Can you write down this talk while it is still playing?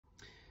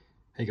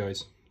Hey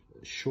guys,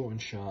 short and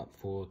sharp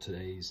for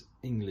today's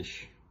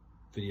English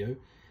video.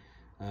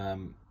 What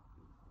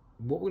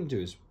we're going to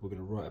do is we're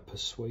going to write a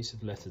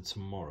persuasive letter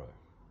tomorrow.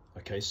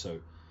 Okay, so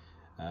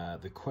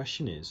the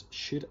question is,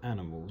 should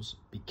animals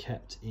be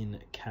kept in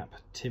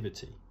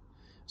captivity?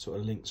 Sort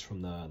of links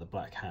from the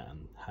Black Hat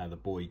and how the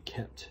boy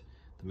kept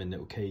them in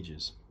little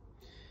cages.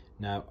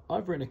 Now,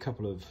 I've written a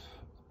couple of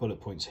bullet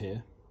points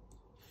here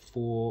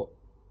for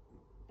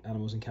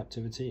animals in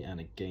captivity and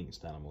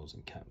against animals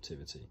in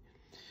captivity.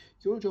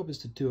 Your job is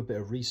to do a bit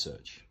of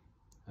research,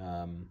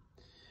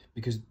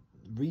 because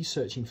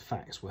researching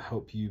facts will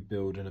help you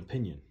build an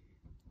opinion.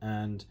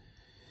 And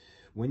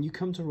when you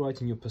come to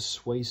writing your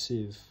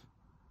persuasive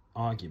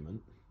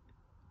argument,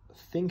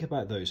 think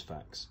about those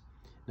facts.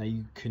 Now,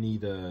 you can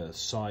either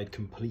side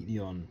completely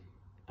on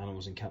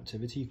animals in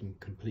captivity, you can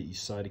completely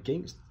side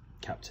against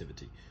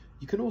captivity.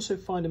 You can also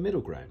find a middle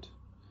ground,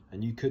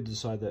 and you could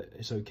decide that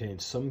it's okay in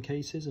some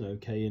cases and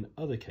okay in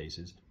other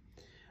cases,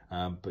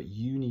 but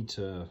you need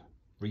to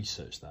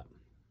research that.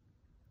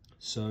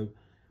 So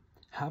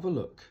have a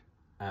look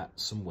at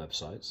some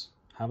websites,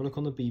 have a look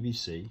on the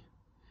BBC,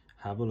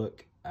 have a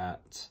look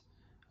at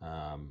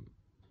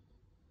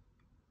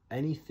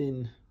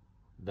anything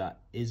that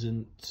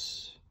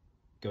isn't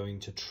going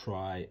to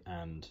try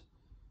and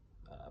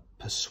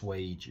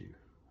persuade you.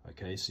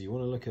 Okay, so you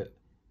want to look at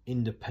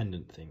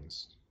independent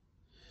things.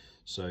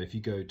 So if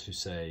you go to,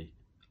 say,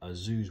 a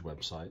zoo's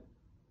website,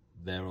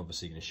 they're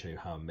obviously going to show you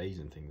how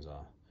amazing things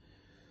are.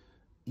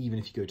 Even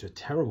if you go to a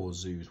terrible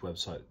zoo's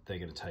website, they're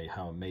going to tell you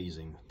how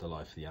amazing the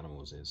life of the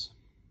animals is.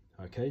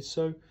 Okay,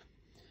 so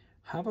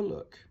have a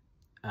look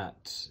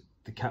at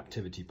the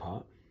captivity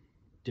part,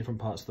 different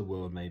parts of the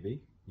world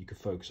maybe. You could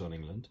focus on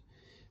England.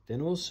 Then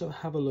also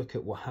have a look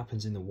at what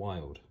happens in the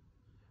wild.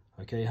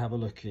 Okay, have a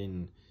look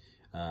in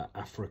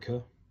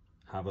Africa,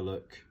 have a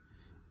look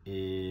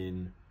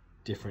in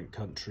different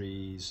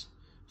countries,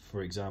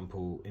 for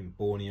example, in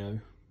Borneo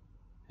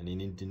and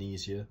in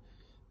Indonesia.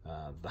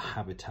 The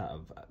habitat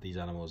of these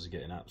animals is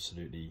getting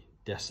absolutely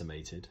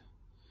decimated.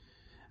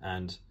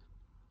 And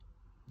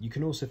you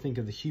can also think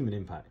of the human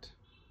impact.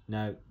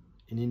 Now,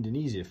 in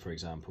Indonesia, for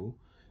example,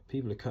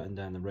 people are cutting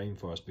down the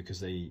rainforest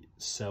because they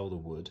sell the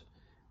wood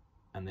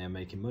and they're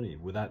making money.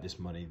 Without this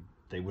money,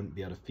 they wouldn't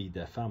be able to feed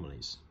their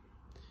families.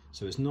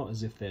 So it's not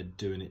as if they're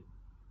doing it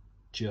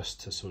just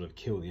to sort of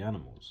kill the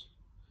animals.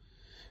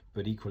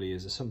 But equally,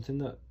 is there something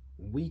that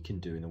we can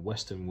do in the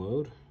Western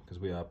world, because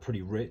we are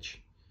pretty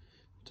rich,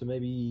 to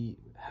maybe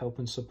help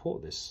and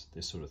support this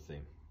sort of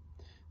thing?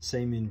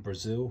 Same in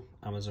Brazil,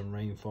 Amazon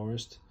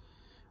rainforest,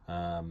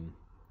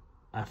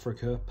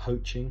 Africa,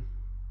 poaching.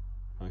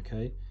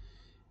 Okay,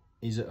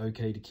 is it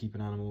okay to keep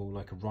an animal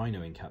like a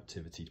rhino in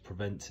captivity to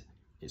prevent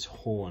its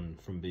horn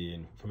from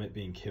it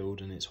being killed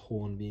and its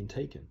horn being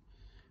taken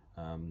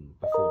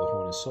before the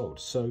horn is sold?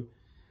 So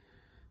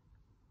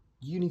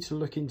you need to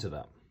look into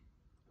that.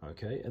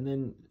 Okay, and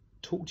then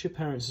talk to your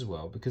parents as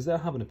well, because they'll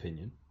have an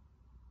opinion.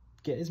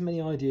 Get as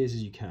many ideas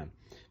as you can,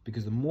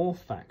 because the more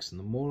facts and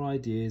the more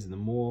ideas and the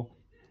more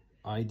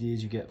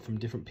ideas you get from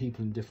different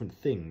people and different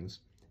things,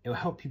 it will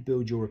help you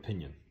build your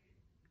opinion.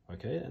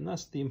 Okay, and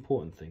that's the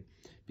important thing,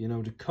 being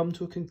able to come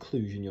to a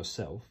conclusion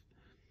yourself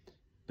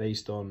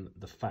based on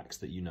the facts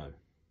that you know.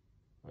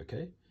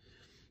 Okay,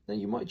 now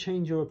you might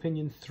change your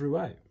opinion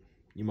throughout.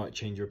 You might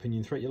change your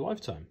opinion throughout your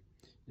lifetime.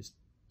 It's,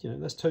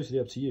 that's totally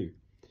up to you,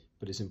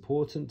 but it's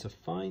important to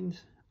find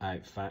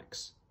out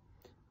facts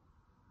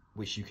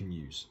which you can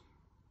use.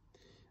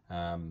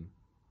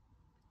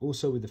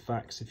 Also with the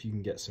facts, if you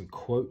can get some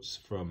quotes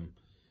from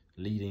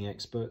leading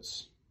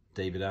experts,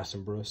 David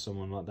Attenborough,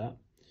 someone like that.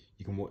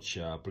 You can watch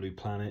Blue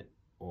Planet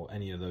or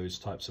any of those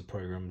types of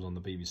programs on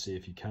the BBC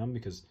if you can,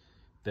 because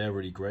they're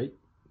really great.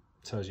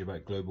 It tells you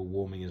about global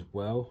warming as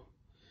well.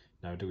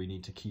 Now, do we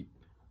need to keep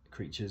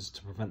creatures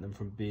to prevent them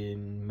from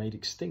being made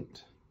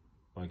extinct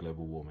by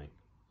global warming?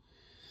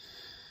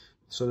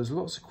 So there's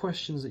lots of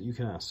questions that you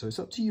can ask. So it's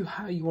up to you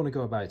how you want to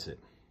go about it.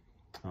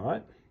 All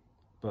right,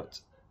 but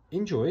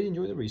enjoy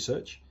the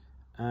research,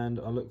 and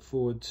I look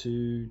forward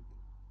to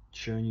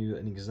showing you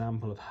an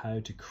example of how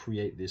to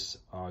create this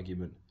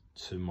argument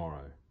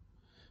tomorrow.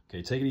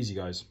 Okay, take it easy,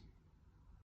 guys.